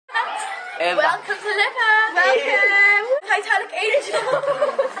Welcome to Lipa. Welcome. Titanic Angel.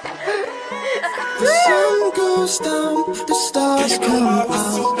 The sun goes down, the stars come out.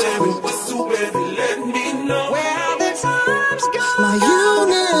 Where the times go, my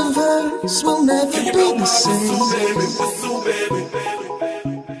universe will never be the same.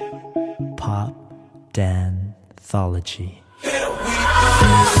 Pop Danthology.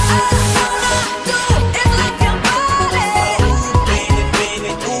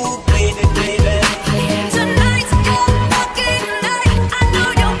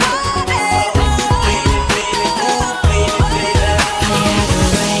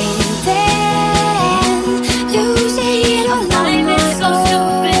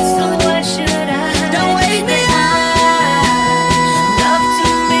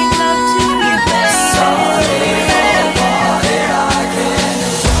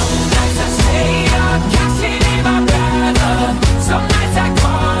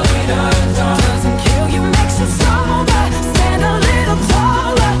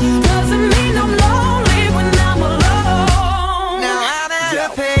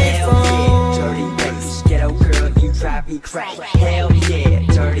 Hell yeah,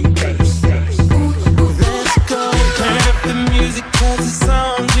 dirty bass. Let's go. Turn up the music 'cause the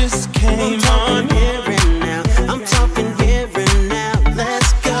song just came on. Here and now, I'm talking here and now.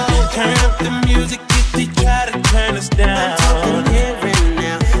 Let's go. Turn up the music if they try to turn us down. I'm talking here and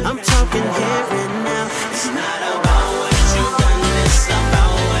now. I'm talking here and now. It's not about what you've done, it's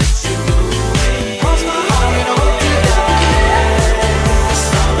about what you're doing. Cross my heart and hope you die. It's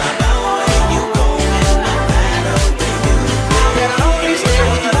all about where you go and no matter where you go. Can only stay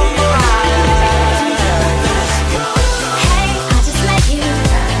on my eyes. Hey, I just met you,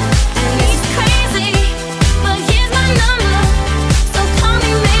 and it's crazy, but here's my number, so call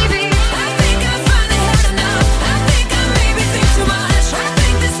me maybe. I think I've finally had enough. I think I maybe think too much. I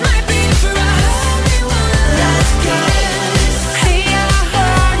think this might be for us. Let's go. Hey, I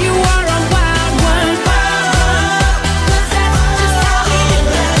heard you were a wild one. But that's just how we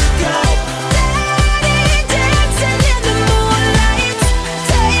let go. Daddy dancing in the moonlight.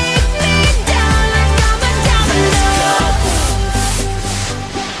 Take me down like I'm a domino.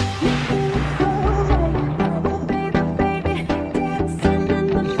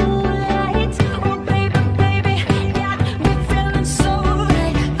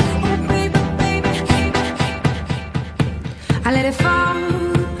 I let it fall,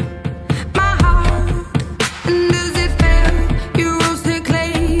 my heart, and as it fell, you rose to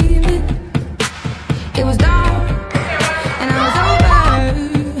claim it. It was dark, and I was over,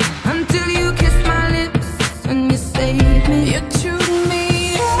 until you kissed my lips and you saved me. You chewed me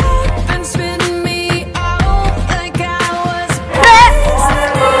up and spit me out like I was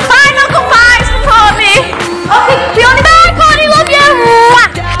Final goodbyes for Courtney. Okay, be on the bye, Courtney. Love you.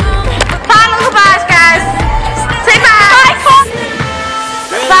 Final goodbyes, guys. Say bye. Bye, Courtney.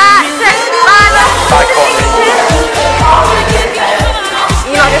 Bye. Say bye. Bye, Courtney.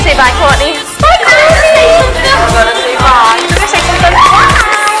 You're not gonna say bye, Courtney. Bye, Courtney. I'm gonna say bye. You're gonna say something.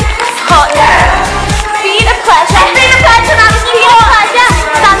 Courtney. Been a pleasure. It's been a pleasure, man. It's been a pleasure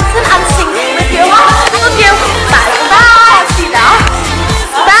dancing and singing with you. I love you. Bye. Bye. See you now.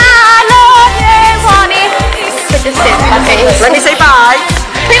 Bye. Love you, Courtney. Just sit. Okay. Let me say bye.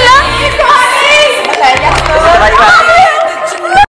 We love you, Courtney. Okay, yes.